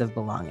sense of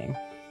belonging?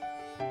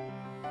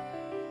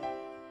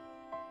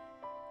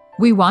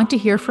 We want to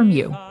hear from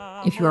you.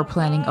 If you are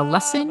planning a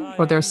lesson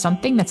or there's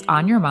something that's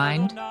on your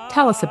mind,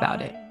 tell us about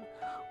it.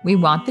 We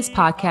want this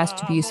podcast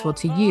to be useful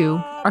to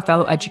you, our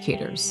fellow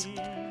educators.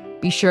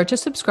 Be sure to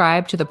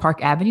subscribe to the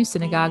Park Avenue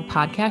Synagogue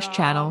podcast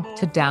channel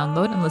to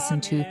download and listen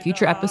to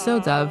future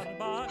episodes of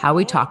How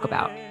We Talk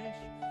About.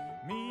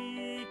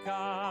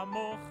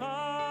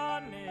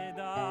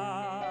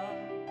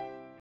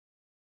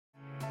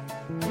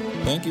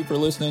 Thank you for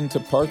listening to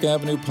Park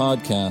Avenue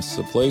Podcasts,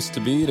 a place to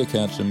be to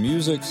catch the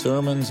music,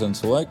 sermons, and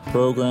select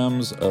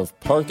programs of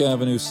Park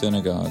Avenue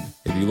Synagogue.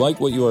 If you like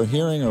what you are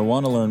hearing or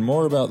want to learn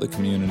more about the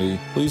community,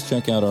 please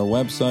check out our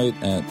website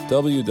at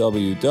www.pasyn.org.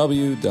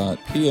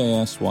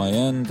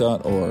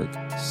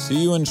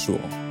 See you in Shul.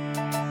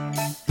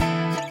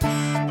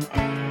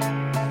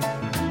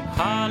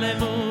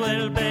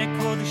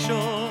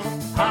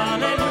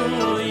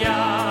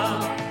 Hallelujah.